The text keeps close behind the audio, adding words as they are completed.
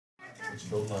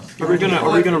Are we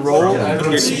gonna roll?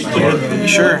 You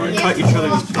sure? Cut each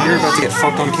other's. You're about to get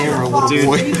fucked on camera, little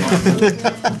boy.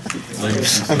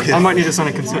 I might need this on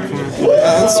a consent form.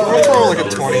 Let's roll like a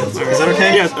 20. Is that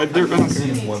okay? Yeah, I don't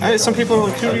care. Some people are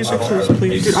like, 2d6s,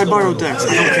 please. Dude, I borrowed decks.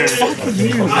 I don't care.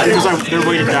 Because their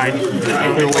weighted died.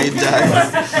 Their weighted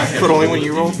died. But only when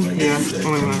you roll? Yeah,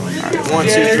 only when I roll. Alright, 1,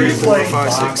 2, 3, 4,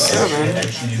 5, 6, 7.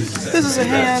 This is a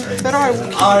hand that I will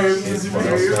keep.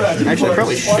 Actually, I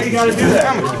probably should. I'm gonna keep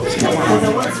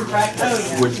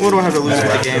this. What do I have to lose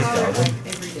with the game?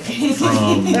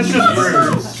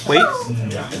 Wait.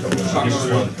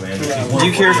 Do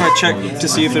you care if I check to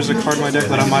see if there's a card in my deck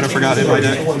that I might have forgotten in my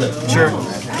deck? Sure.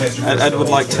 I would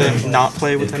like to not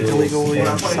play with an illegally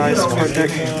sized card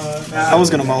deck. I was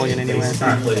gonna mulligan anyway.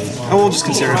 Oh, we'll just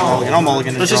consider it a mulligan. I'll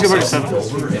mulligan. Let's just go back to 7.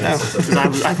 No.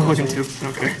 I've mulligan too.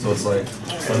 Okay.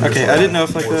 Okay, I didn't know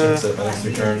if like a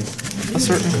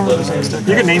certain card was in this deck.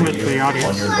 You can name it for the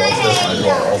audience.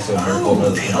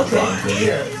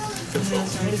 I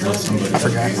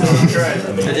forgot.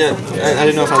 Yeah, I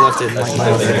didn't know if I left it in like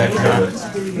my other deck or not.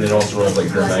 It also runs like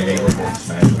Gurmag Angler for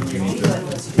Smash if you need to.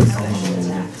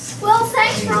 Well,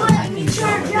 thanks for letting me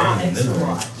charge up.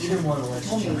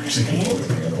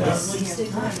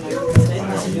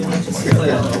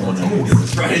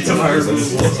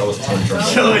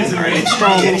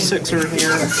 Strong little 6er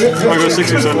here. I go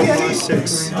 6 or 7.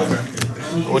 6.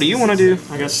 What do you want to do?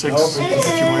 I guess 6.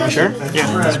 If you want. Sure? Yeah,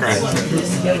 that's great.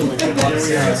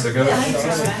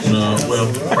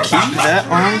 Keep that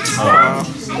on top.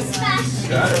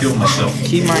 Kill myself.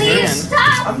 Keep my hand.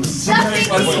 Stop! Something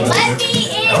let me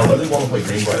in! I really want to play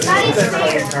green by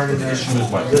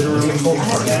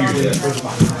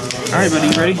Alright, buddy,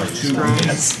 you ready? It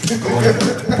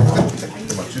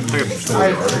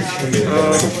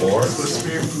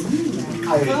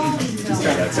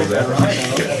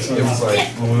was like,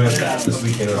 when we went this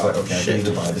weekend, it was like, okay, I need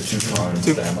to buy the 2 cards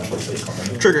that have my birthday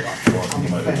card. Trigger.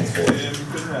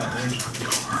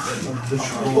 You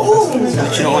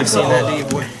don't like seeing that, do you,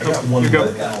 boy? You go.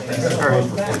 Alright.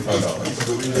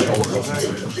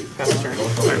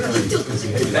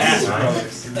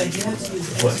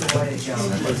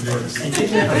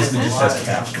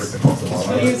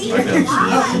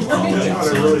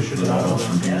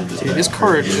 Dude, this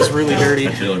card is really dirty. You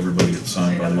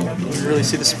really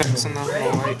see the specks in the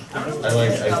light.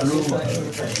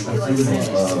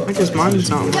 I guess mine's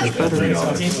not much better.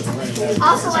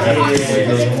 Also,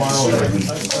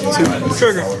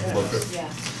 Trigger.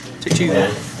 Take 2.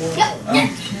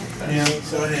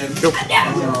 Go.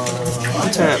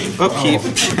 Tap. Upkeep.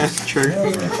 Trigger.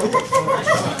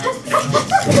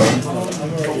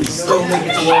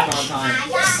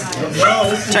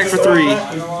 Attack for 3.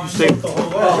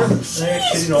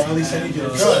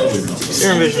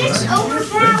 Serum Visions.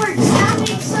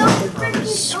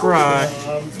 Scry.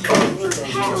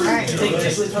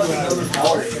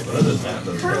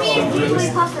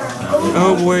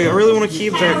 Oh boy, I really want to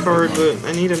keep that card, but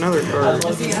I need another card.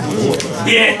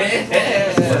 Yeah! I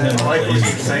like what you're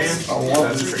saying.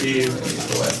 That's for you.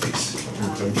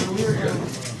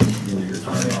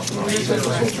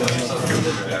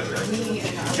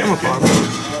 Camouflage.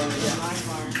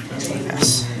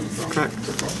 Yes. Correct.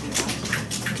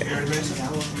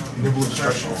 Nibble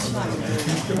instructions.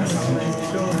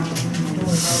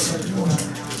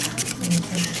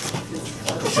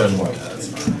 Shun white.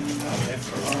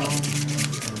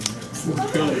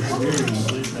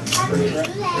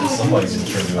 Somebody's in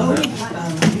charge of that.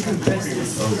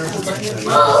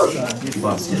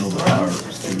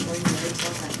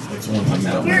 You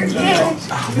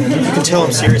can tell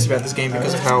I'm serious about this game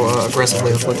because of how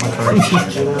aggressively I flick my cards.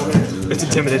 It's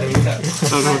intimidating. I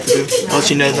don't know what to do. I'll let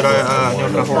you know that I know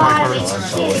how to hold my cards. I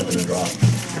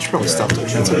should probably stop doing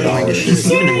that. It's annoying as shit.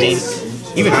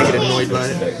 Even I get annoyed by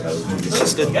it. It's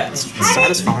just it's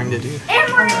satisfying to do.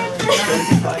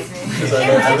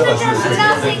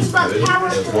 nothing but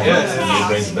powerful.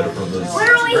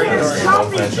 Literally, there's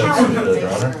nothing powerful.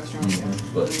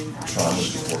 But Tron was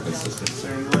just more consistent.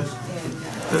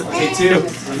 Me too.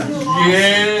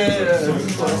 Yeah.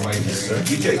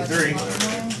 You take 3.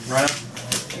 Right.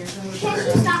 Can you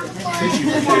stop playing?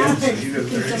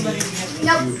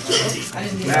 Nope.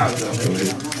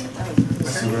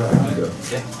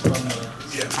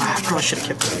 I probably should have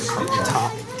kept the card on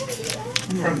top.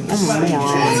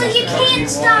 Well, you can't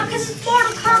stop because it's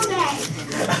Mortal Kombat.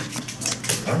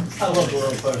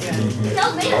 No,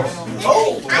 man.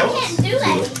 I can't do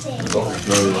anything.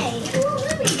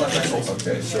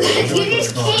 Okay, so You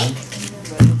just can't.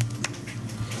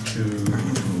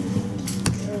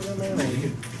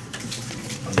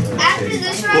 After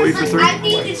this round, I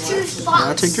need to choose spots.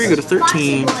 I'll take 3, go to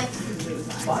 13.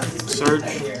 Surge.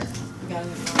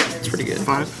 It's pretty good.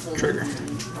 5. Trigger.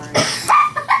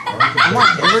 I'm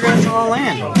not ever gonna draw a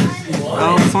land.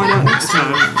 I'll find out next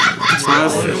time.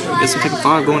 5. Get some type of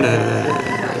 5 going to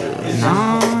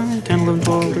 9, 10, 11,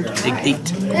 12, 13,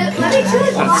 8.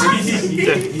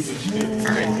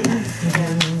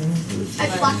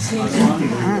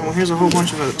 Alright, well here's a whole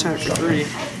bunch of attack for 3.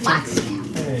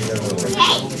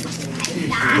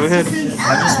 Go ahead.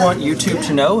 I just want YouTube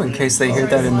to know, in case they hear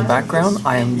that in the background,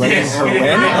 I am letting her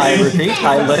win. I repeat,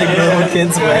 I am letting little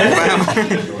kids win.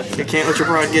 You can't let your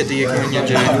pride get to you, can you,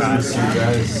 Jay?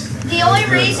 The only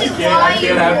reason why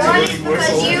you won is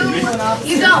because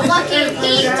you got lucky and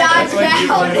he dodged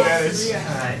out.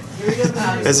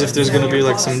 As if there's gonna be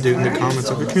like some dude in the comments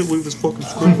like, I can't believe this fucking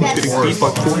squid was getting beat by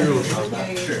 4-year-olds.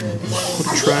 What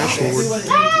a trash lord.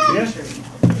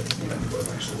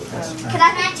 Can I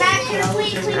attack you,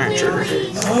 please, please,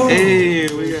 please? Hey,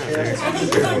 we got it.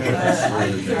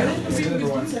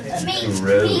 Me.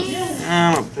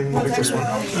 I'll pick this one.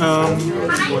 I'm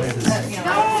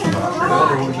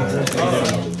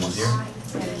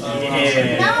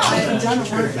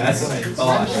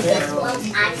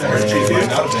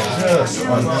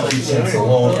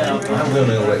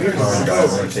gonna let Con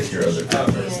guys take your other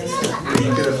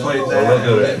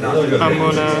I'm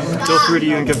gonna deal 3 to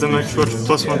you and give them extra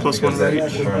 +1/+1 for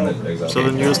each. So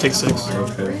then yours take 6.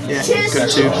 Yeah, good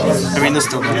too. I mean, this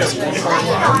still goes.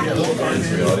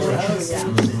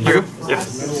 You go? Yeah.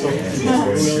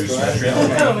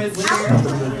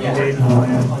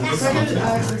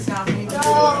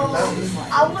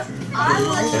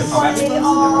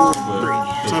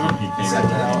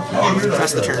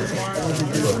 That's the turn.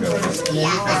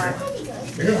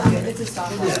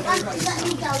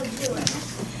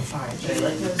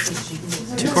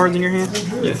 Two cards in your hand?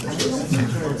 Yeah.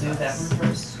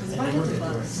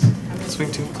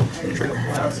 Swing 2. Trigger.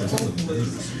 I'm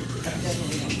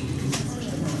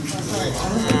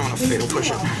gonna fatal push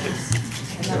it.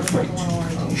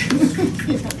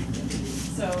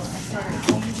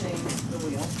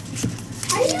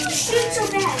 How do you shoot so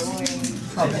fast?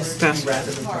 Pass.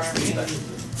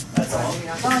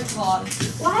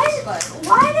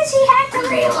 Why does he have to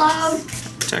reload?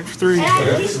 Attack for 3. And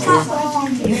he's tough on.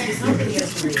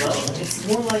 It's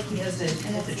more like he has to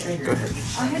trigger. Go ahead.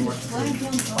 I had to let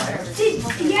him fire.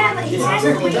 Yeah, but he has to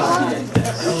reload.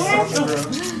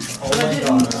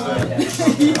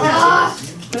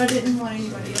 But I didn't want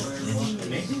anybody else to do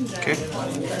that. Okay. How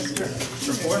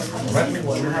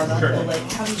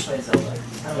do you play Zelda?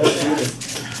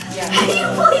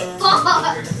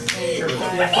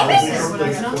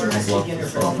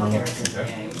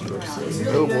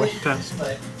 Oh boy. Pass.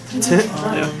 That's it?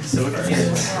 Yeah.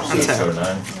 Untap.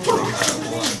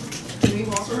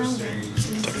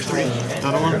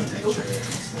 Another one.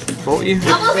 Bolt you.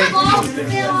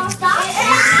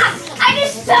 I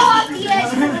just fell off the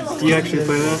edge. Do you actually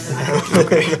play that?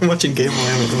 Okay, I'm watching Game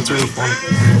Land. It's really fun.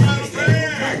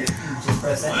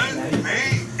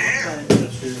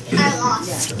 I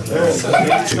lost.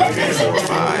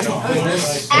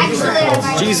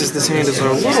 Jesus, this hand is a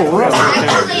little rough right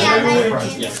there.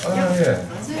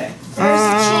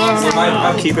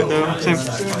 I'll keep it though. Same.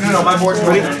 No, my board's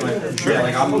ready. Sure.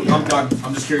 Like I'm done.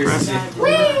 I'm just curious to see.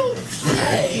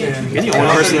 You're the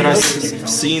only person that I've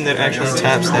seen that actually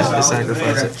taps that to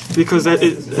sacrifice it. Because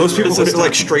Most people put it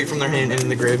like straight from their hand in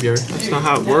the graveyard. That's not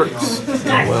how it works.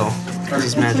 Well, this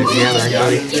is Magic the Gathering,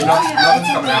 buddy. Nothing's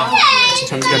coming out.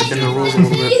 Sometimes you gotta bend the rules a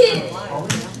little bit.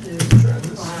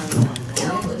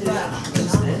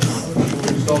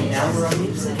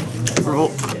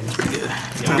 Revolt.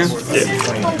 Yeah.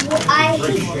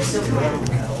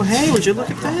 Well, hey, would you look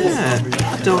at that?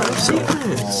 Door of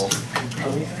Secrets.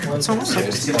 It's almost like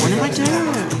it's one in my deck.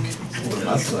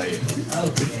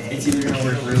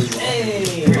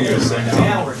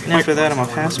 And after that, I'm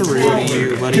gonna pass a rule to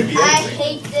you, buddy. I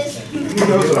hate this.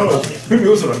 Who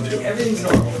knows what I'm doing?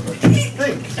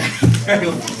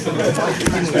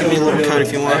 Give me a little cut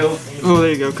if you want. Oh,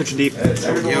 there you go. Cut you deep.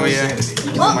 Oh yeah.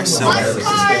 Oh, Myself. one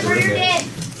card for your dead.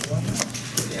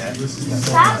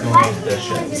 Stop liking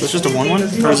So it's just a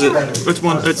 1/1, or is it? It's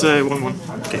one. It's a 1/1.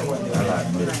 Okay.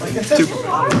 2.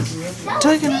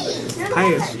 Taking it.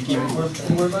 Pass.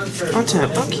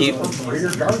 Untap. I'll keep.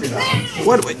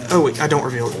 What? Wait. Oh wait. I don't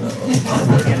reveal it.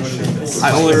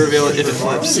 I only reveal it if it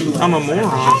flips. I'm a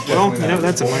moron. Well, you know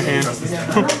that's in my hand.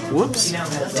 Whoops.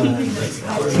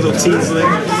 Little tease there.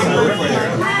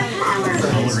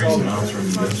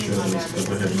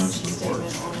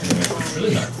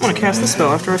 I'm gonna cast the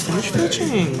spell after I finish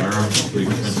fetching.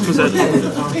 Was that?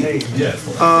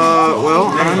 Well,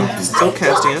 I'm still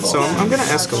casting it, so I'm gonna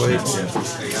escalate.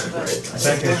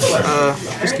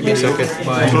 Just give me a second.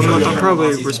 I'll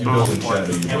probably respond.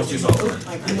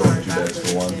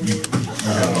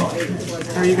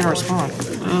 How are you gonna respond?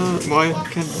 Why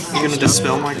can You're gonna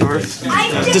dispel my card?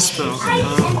 dispel?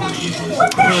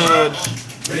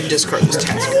 Discard this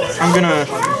Tasigur. I'm gonna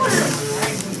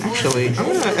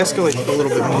escalate a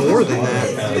little bit more than that.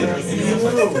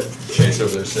 Chase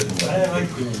over there sitting. I'm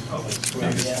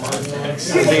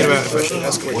thinking about if I should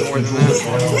escalate more than that.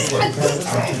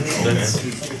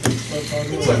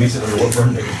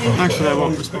 Actually, I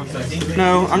won't respond.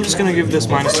 No, I'm just gonna give this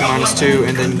 -2/-2,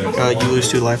 and then you lose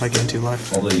 2 life, I gain 2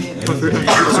 life. I'm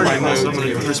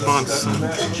gonna respond.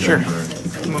 Sure.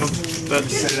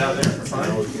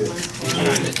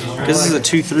 This is a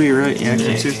 2/3, right? Yeah,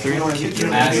 okay. 2/3.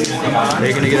 Are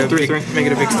you gonna get a big, make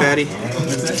it a big fatty?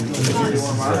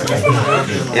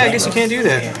 Yeah, I guess you can't do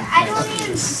that. I don't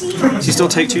even see So you still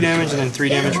take 2 damage and then 3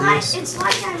 damage from this? It's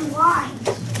like I'm blind.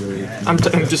 I'm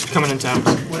just coming in town.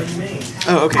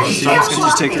 Oh, okay. So you're just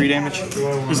gonna take 3 damage?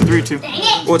 It's a 3/2.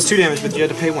 Well, it's 2 damage, but you had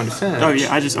to pay 1 to fetch. Oh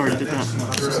yeah, I just already did that.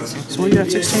 So what, you have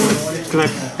 16?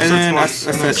 And then I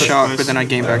fetch shock, but then I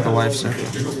gain back the life, so.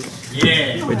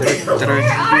 Yeah. Wait, did I?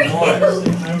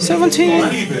 17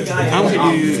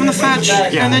 from the fetch,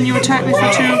 and then you attack me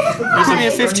for 2, put me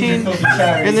at 15,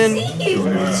 and then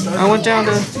I went down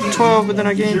to 12, but then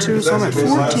I gained 2, so I'm at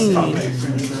 14.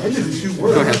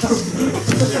 Go ahead.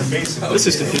 This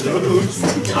is confusing.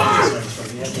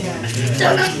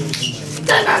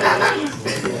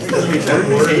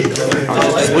 Oh,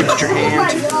 just look at your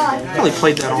hand. Probably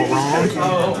played that all wrong.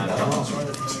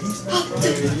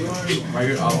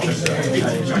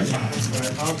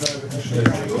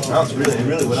 That's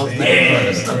really what else?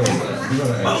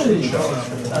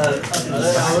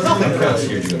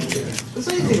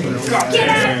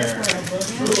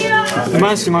 The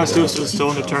 -2/-2 is still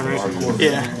in the turn, right?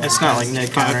 Yeah, it's not like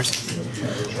neg counters.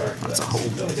 That's a whole.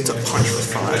 It's a punch for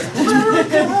 5. I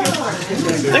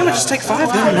think I'm gonna just take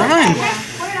 5 down to 9.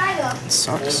 It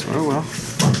sucks. Oh well.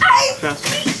 Fast.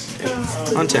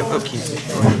 Untap, upkeep.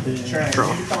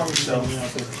 Draw.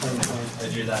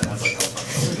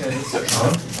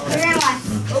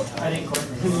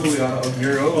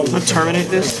 I'll terminate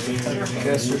this. Okay.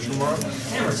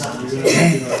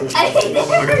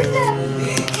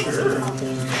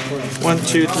 1,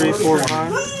 2, 3, 4,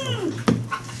 5.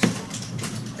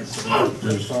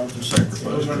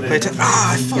 Play attack.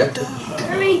 Ah, I fucked up.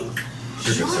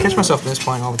 Catch myself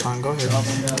misplaying all the time. Go ahead.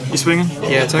 You swinging?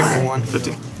 Yeah, attack 1.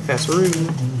 15. Fast root.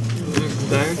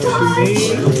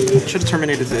 Should have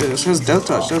terminated this. It has death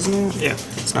touch, doesn't it? Yeah.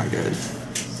 It's not good.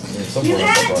 You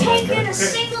haven't taken a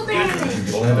single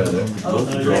damage.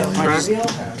 I just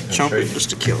chump it just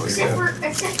to kill it.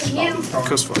 Except for you.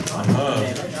 Cause fuck.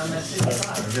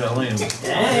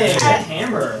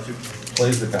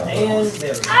 Plays the count. I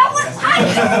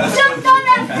jumped on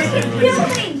that freaking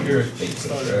building.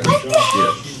 What the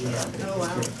heck?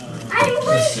 I'm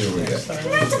late. I'm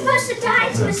not supposed to die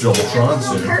to this little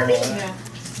Kirby.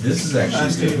 This is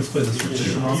actually good. Let's play this for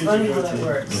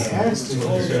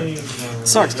 2.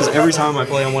 Sucks because every time I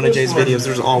play on one of Jay's videos,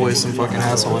 there's always some fucking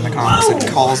asshole in the comments that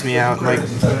calls me out like,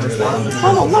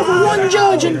 I'm a level 1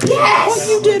 judge and what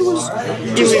you did was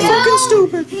just fucking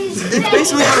stupid. It's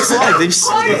basically what it's like. They just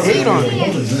hate on me.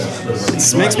 It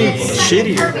just makes me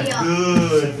shittier.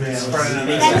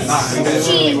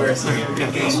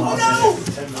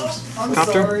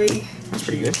 Copter? That's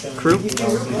pretty good. Crew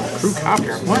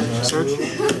copter. What? Search.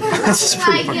 That's just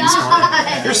pretty fucking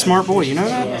smart. You're a smart boy, you know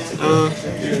that?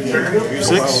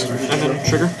 6, and then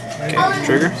trigger. Okay,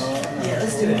 trigger.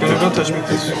 No, don't touch me,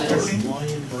 please.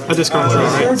 I discard trigger,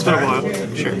 right? It's been a while.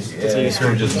 Sure.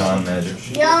 Or just non-magic.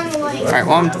 Alright,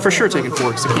 well, I'm for sure taking 4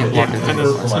 because I can't block it. And then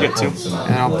you get 2.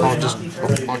 And I'll just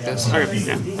block this. Okay,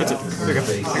 yeah, that's it. There you go.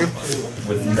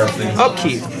 With nothing.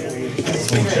 Upkeep.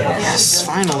 Yes,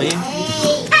 finally.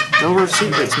 Delver of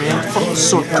Secrets, man. Fucking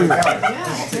suck, dude.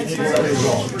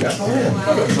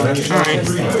 Alright.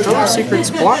 Delver of Secrets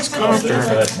blocks counter.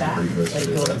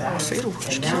 Fatal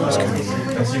Push kills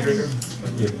counter.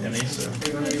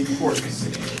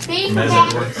 Being back.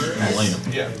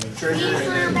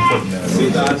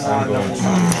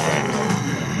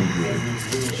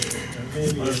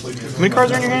 How many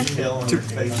cards are in your hand? 2.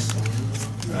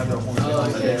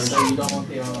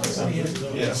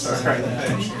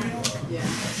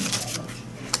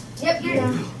 Yep, you're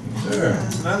done. Sure.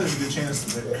 So now there's a good chance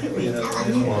that they could be another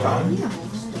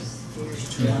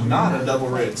Not a double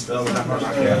red spell without not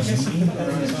cast.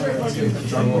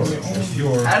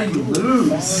 How do you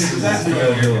lose?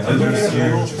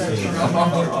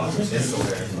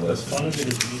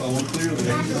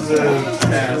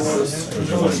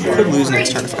 Could lose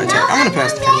next turn if I attack. I'm gonna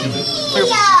pass the turn.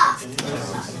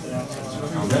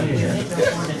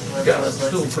 Got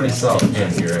still pretty solid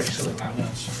hand here, actually.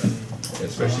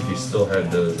 Especially if you still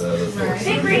had the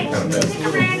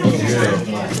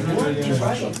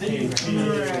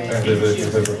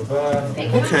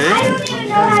Okay.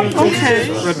 Okay.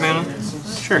 Red mana.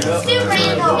 Sure.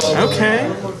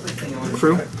 Okay.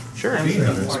 Crew. Sure.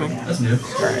 Swing.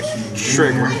 Alright.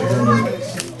 Trigger.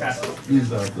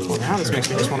 Well, now this makes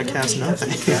me just want to cast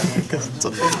nothing. Because it's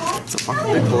a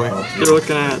fucking big boy. You're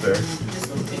looking at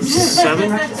 7?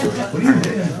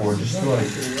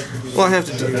 Well, I have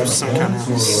to do some kind of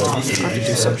stuff. I have to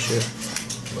do some shit.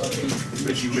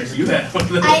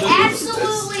 I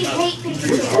absolutely hate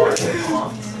control.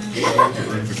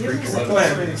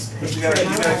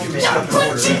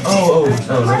 Oh,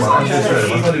 never mind. I just read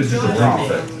it. I thought it was just a limb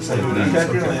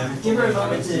effect.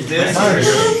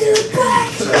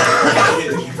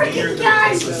 Freaking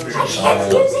guns!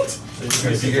 I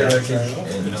can't use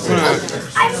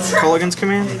it! Culligan's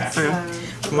command? Okay.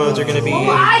 Modes are going to be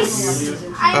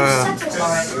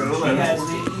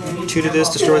 2 to this,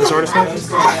 destroy this artifact.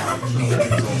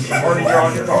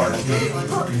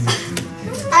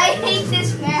 I hate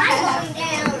this map.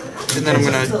 And then I'm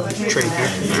going to trade here.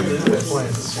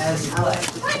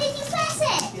 Why did you pass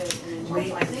it?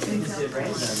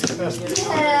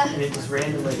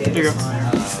 There you go.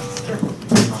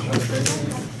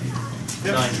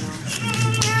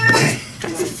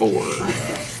 4.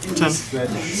 10.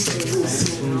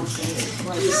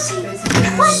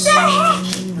 What the heck?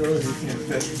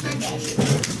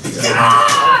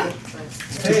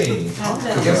 Hey,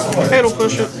 guess what? Hey, it'll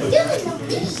push it.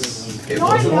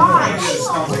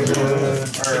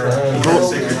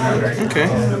 Okay,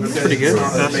 pretty good.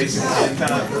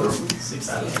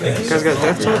 You guys got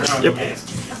Death Touch? Yep.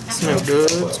 It's no good.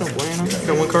 It's no bueno.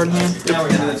 Got 1 card in hand. Now we're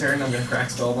getting to the turn. I'm going to crack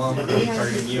Spellbomb.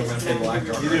 Targeting you. I'm going to pay black.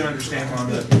 You didn't understand how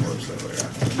that works.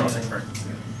 Draw second card.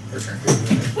 Your turn.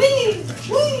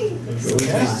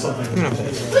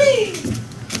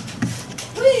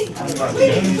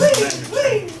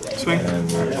 Swing. I'm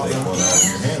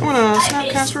gonna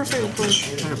Snapcast for a fatal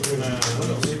push.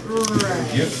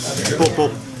 Bolt,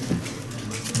 bolt.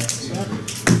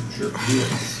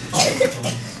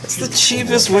 It's the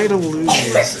cheapest way to lose.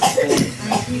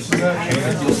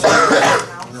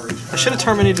 I should have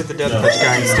terminated the Death Touch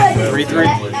guy instead of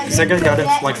 3/3, because that guy got in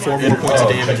like 4 more points of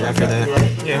damage after that.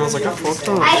 Yeah, I was like, I fucked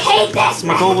up. I hate this. So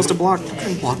my goal was to block. I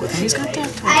couldn't block with him. He's got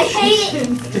Death Touch. I hate it.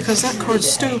 Because that card's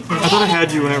stupid. I thought I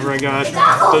had you whenever I got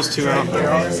those 2 out.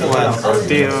 What?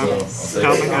 The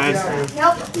Paladin guide.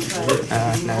 Nope.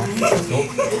 No.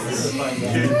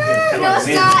 No, it's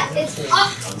not. It's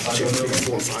up.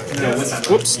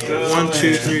 Whoops. 1,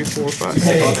 2, 3, 4, 5.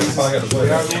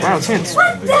 Wow, it's hands.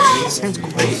 What the heck? This hand's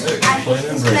great. I hate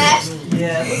this map.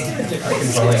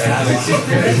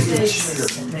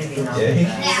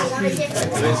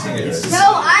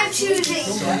 No, I'm choosing.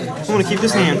 I'm gonna keep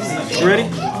this hand. You ready?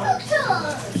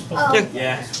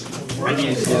 Yeah.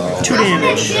 2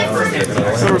 damage.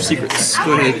 Power of Secrets.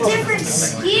 Go ahead. Different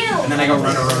skill. And then I go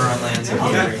run on lands.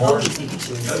 I'll be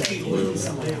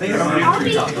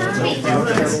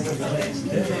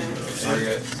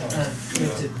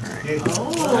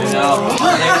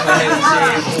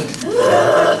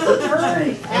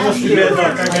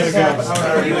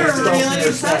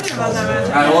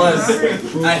I was.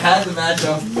 I had the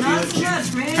matchup.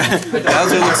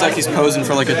 Bowser looks like he's posing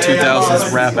for like a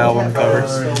 2000s rap album cover.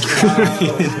 He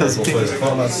doesn't. I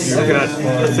got a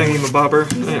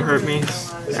thingy-mabobber, and it hurt me.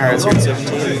 Alright, so you're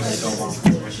 17.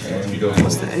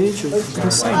 What's the age of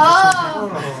consent?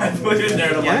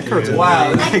 Yeah, that card's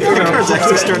wow. That card's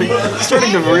actually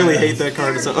starting to really hate that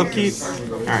card. It's an upkeep.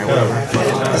 Alright, whatever.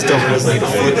 This double doesn't need a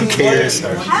flip. Who cares?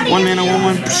 1 mana,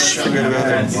 1/1. Forget about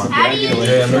that.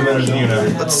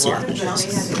 Let's see.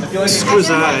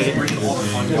 Squizzy.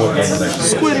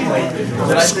 Squiddy.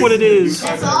 Squid it is.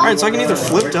 Alright, so I can either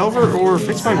flip Delver or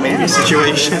fix my mana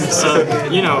situation. So,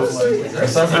 You know,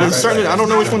 I'm starting to, I don't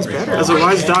know which one's better. as a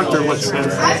wise doctor once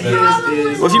said,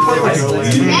 Well, if you play like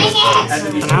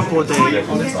an apple a day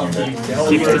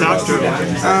keeps the doctor away.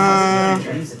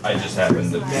 I just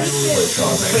happened to play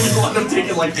I'm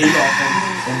taking like 8 off him.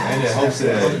 And it helps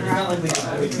it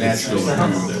naturally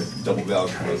do double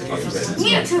value games.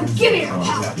 YouTube, give me your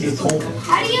power.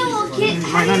 How do you get? It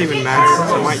might not even matter. I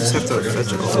might just have to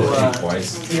fetch it all.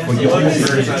 Twice. But you almost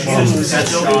heard it.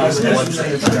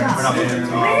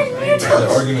 The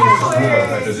argument is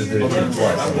because it did it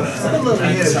twice.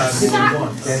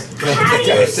 How do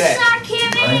you suck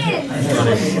him in?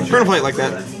 We're gonna play it like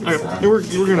that. Okay, we're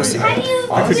gonna see. I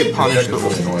could get punished, but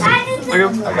we'll see. Okay,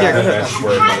 yeah, go ahead.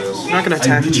 I'm not gonna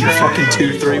attack at your fucking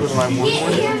 2-3 with my 1-1.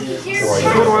 What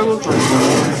do I look like?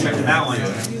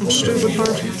 I'm stupid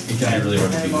person.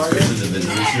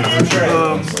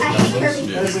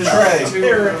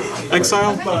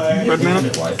 Exile, red mana.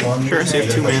 Sure, so you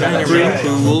have 2 mana in your green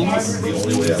pool.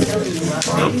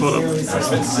 I'll put up.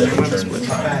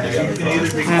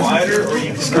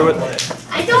 Screw it.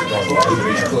 I don't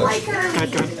even like her.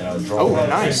 Oh,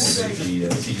 nice.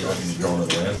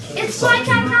 It's like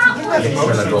I'm not looking.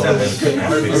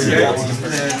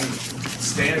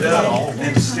 Stand up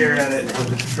and stare at it with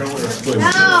the controller.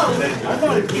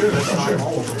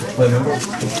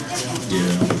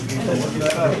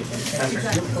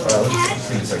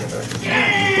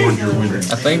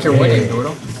 I think you're winning,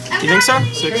 Doodle. You think so?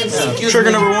 6.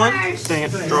 Trigger number 1. Dang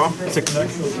it. Draw.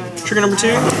 Trigger number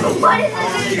 2. What is a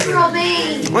neutral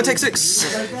mean? I'm gonna take 6.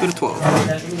 Go to 12.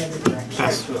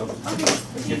 Pass.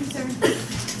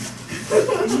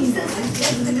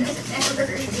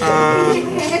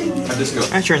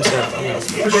 At your instead. I'm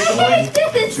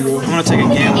gonna take a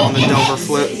gamble on the Delver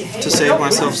flip to save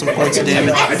myself some points of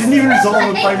damage. I didn't even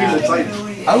resolve the primeval Titan.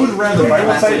 I would rather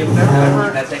primeval Titan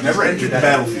never entered the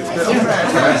battlefield.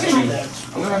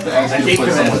 I'm gonna have to ask you to play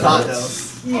someone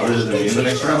else. Or is it in the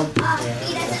next round?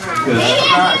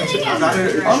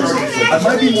 I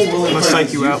might be more willing Let's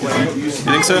psych you out later. You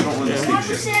think so?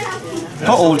 Yeah.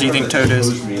 How old do you think Toad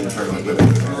is?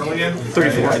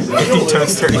 34.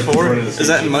 Toad's 34? Is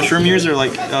that in mushroom years or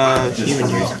like human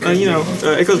years? You know,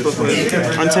 it goes both ways.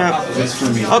 Untap.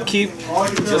 Upkeep.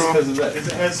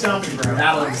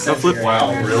 No flip.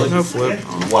 Wow, really? No flip.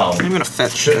 Wow. I'm gonna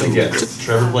fetch.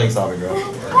 Trevor playing Tasigur.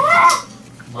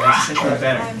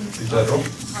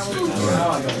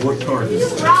 What card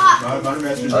is it? How do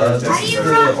you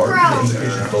rock, bro?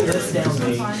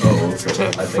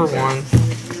 For 1.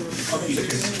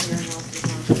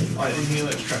 You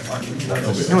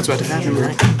know what's about to happen,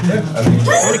 right?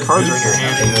 How many cards are in your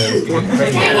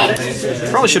hand? 4.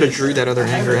 Probably should have drew that other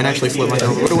anger and actually flipped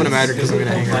myself. It wouldn't have mattered because I'm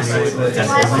gonna anger anyway.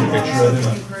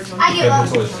 I give up.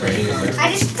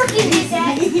 I just freaking did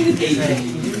that.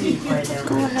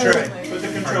 Go ahead.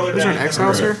 Is there an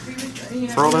exile, sir?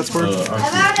 For all that's worth?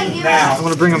 I'm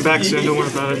gonna bring them back soon, don't worry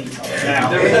about it. I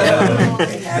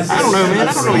don't know, man.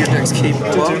 I don't know what your deck's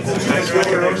capable of.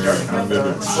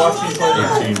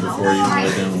 18 before you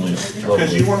lay down the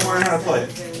because you weren't learning how to play it.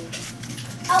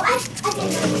 Oh, I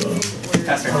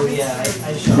yeah, I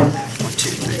 1, 2,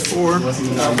 3, 4.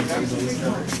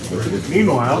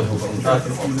 Meanwhile, I'm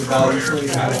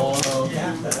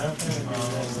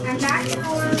not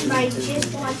gonna learn by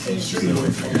just watching. I'm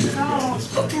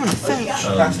gonna fetch.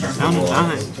 Down to 9.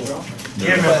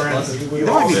 yeah, remember,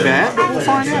 That might be bad, but we'll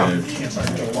find out.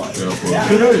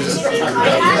 Who knows?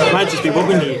 It might just be what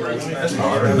we need.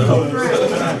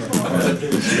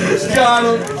 Got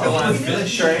him!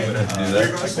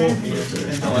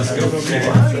 Let's go.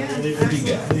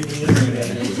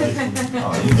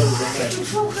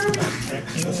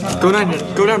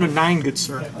 Go down to 9, good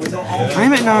sir.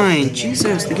 I'm at 9.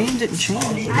 Jesus, the game didn't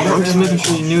change. I'm just making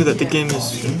sure you knew that the game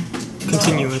is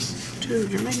continuous. Dude,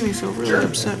 you're making me feel really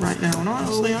upset right now, and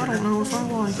honestly, I don't know if I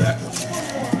like it.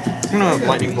 I'm gonna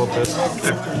lightning bolt this.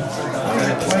 Then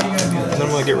I'm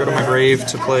gonna get rid of my grave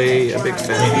to play a big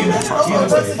fat.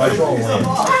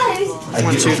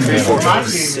 1, 2, 3, 4, 5,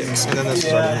 6, and then this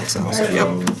is already next house. Yep.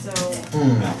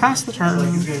 Pass the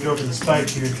turn. he's gonna go for the spike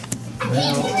here.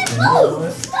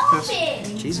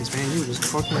 Jesus, man, you were just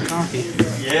fucking cocky.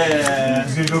 Yeah!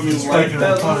 He's gonna go for the spike and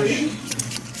the punish.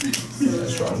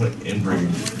 I'm gonna inbreed.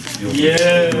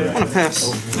 Yeah! I'm gonna pass.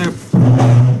 Yep.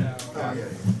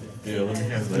 Yeah, let me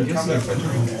have that.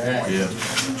 Yeah.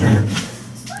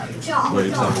 Wait,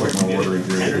 it's not quite my watery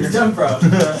grade. You're done, bro.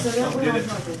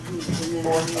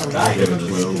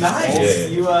 Nice!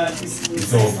 You,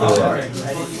 It's going for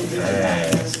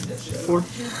that. 4.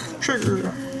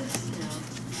 Trigger.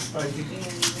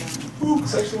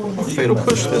 Fatal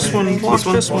push this one, block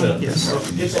this one. Yes.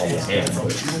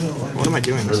 What am I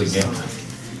doing? Alright.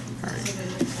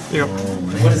 There you go.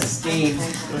 What is this game?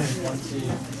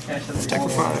 Attack for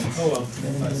 5.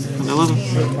 11.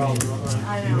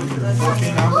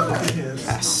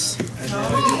 Pass.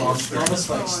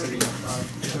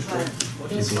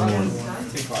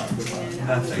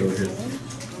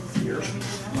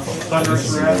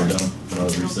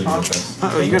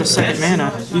 Uh-oh, you got a second mana.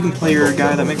 You can play your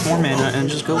guy that makes more mana and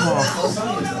just go off.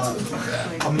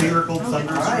 A miracle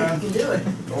thunder strike.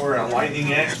 Or a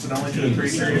lightning axe that only to a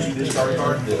creature if you discard a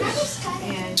card.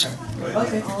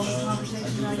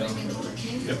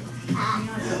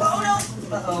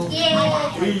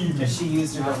 Yeah. She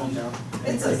used her double jump.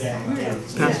 It's okay.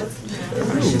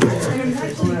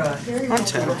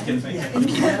 Untap.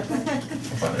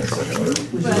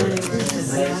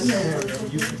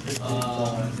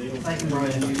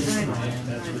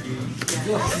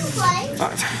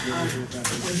 Five.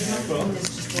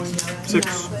 6.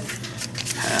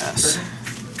 Pass.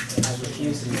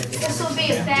 This will be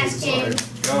a fast game.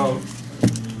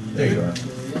 There you are.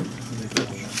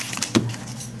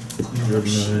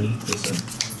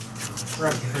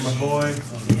 My boy.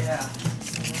 Yeah.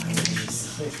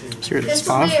 So you're at This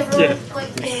will 5? be a real Yeah.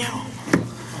 quick game.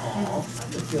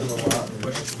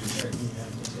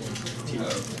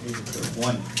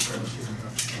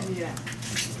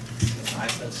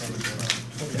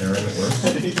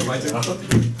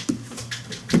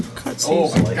 Cutscenes. Oh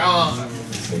my god!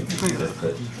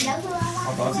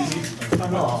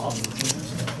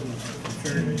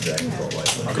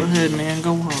 Go ahead, man.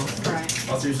 Go off.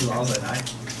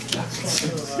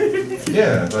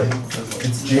 Yeah, like,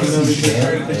 it's JC's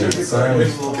band, and it's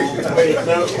silent.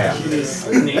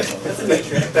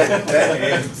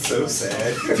 So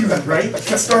sad. Right?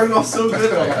 It started off so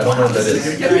good. I don't know what that is.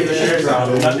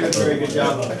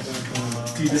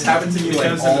 Dude, this happened to me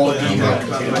like all game.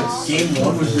 Game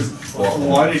 1 was just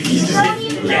what did he just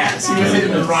get gas? He was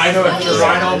hitting the rhino after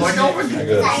rhino. I'm like, oh my god.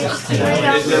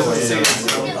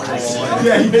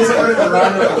 Yeah, he basically hit the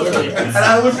rhino. And I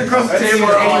looked across the table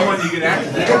at anyone you could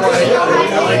activate. I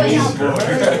like these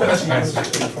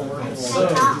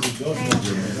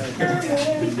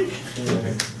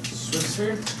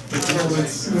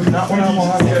not what I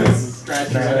want.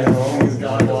 He's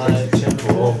gone wide.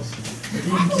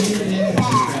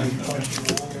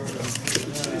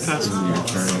 Pass.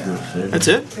 That's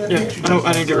it? Yeah.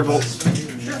 I didn't get revolt.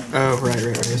 Oh, right.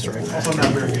 That's right. Also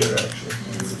not very good, actually.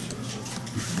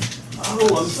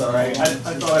 Oh, I'm sorry. I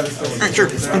thought I was still. Alright, sure.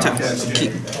 Untap.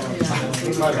 Keep.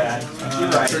 My bad. You're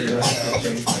right.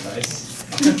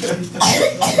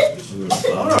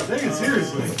 Oh no, take it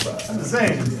seriously. I'm just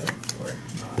saying.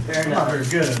 Fair Not enough. very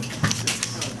good.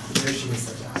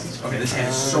 Okay, this hand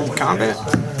is so much. Combat.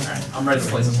 Alright, I'm ready to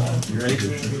play some ball. You ready?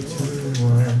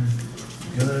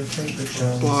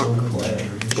 Block.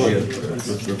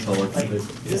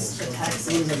 This attack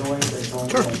seems annoying, but it's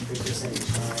only like 50% each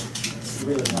time. It's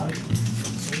really not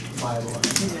viable. I'll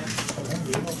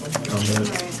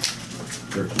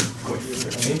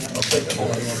take that whole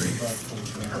 3.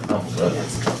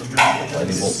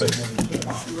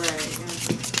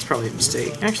 It's probably a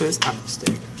mistake. Actually, it's not a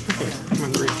mistake. I'm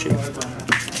in great shape.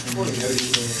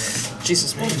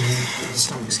 Jesus, man.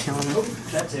 Stomach's killing me.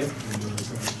 That too.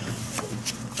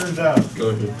 Turns out. Go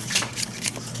ahead.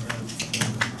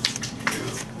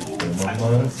 I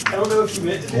don't know if you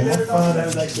meant to do that or not, but that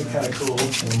was actually kind of cool.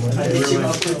 I hit you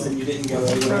upwards and you didn't go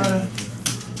anywhere.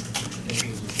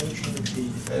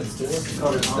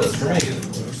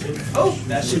 Oh,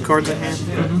 that's 2 cards in hand.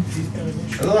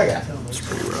 That's all I got. It's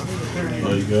pretty rough.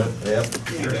 Oh, you got? Yep.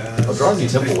 I'll draw you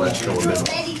Temple Wedge for a bit.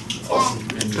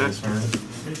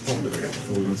 Don't do it.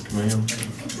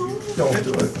 Don't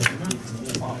do it.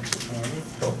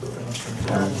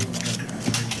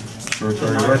 Short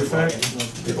target artifact.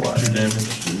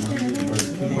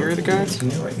 Where are the guys?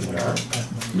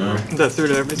 No. That through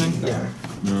to everything?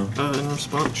 No. In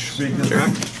response. Speaking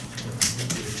Jack.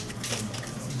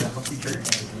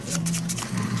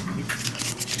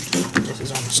 This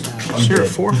is on the stack. Sure,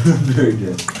 4. Very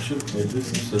good. I should have played this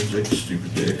instead of Jake's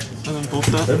stupid day. And then bolt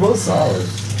that. They're both solid.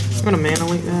 I'm gonna mana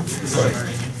leak that.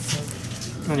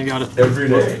 And you got it. Every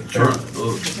day. Trump.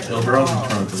 Elbrow's in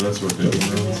Trump, because that's what they do.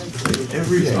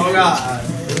 Every day. Oh god.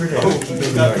 Every day.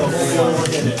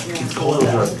 It's called a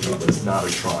but it's not a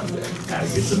Tron deck.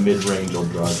 It's a mid-range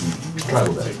old draw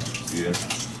tribal deck. Yeah.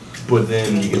 But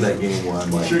then you get that game where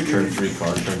I'm like, turn 3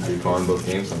 card in both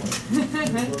games. I'm like,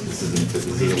 this isn't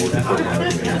working for my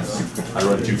games. I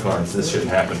run 2 cards. This shouldn't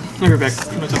happen. I'll be back.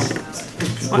 No time.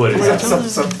 But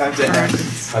it's Sometimes it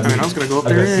happens. I mean, I was gonna go up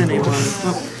there anyway.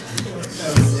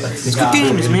 It's good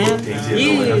games, man. Yeah.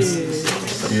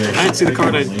 I didn't see the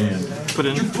card. I put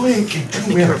in. Blink!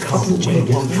 We have a couple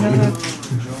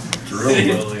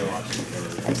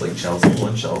It's like Chelsea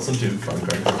 1, Chelsea 2, card.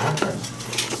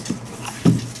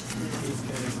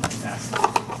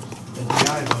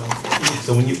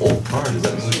 So when you ult card, does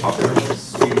that mean you pop it?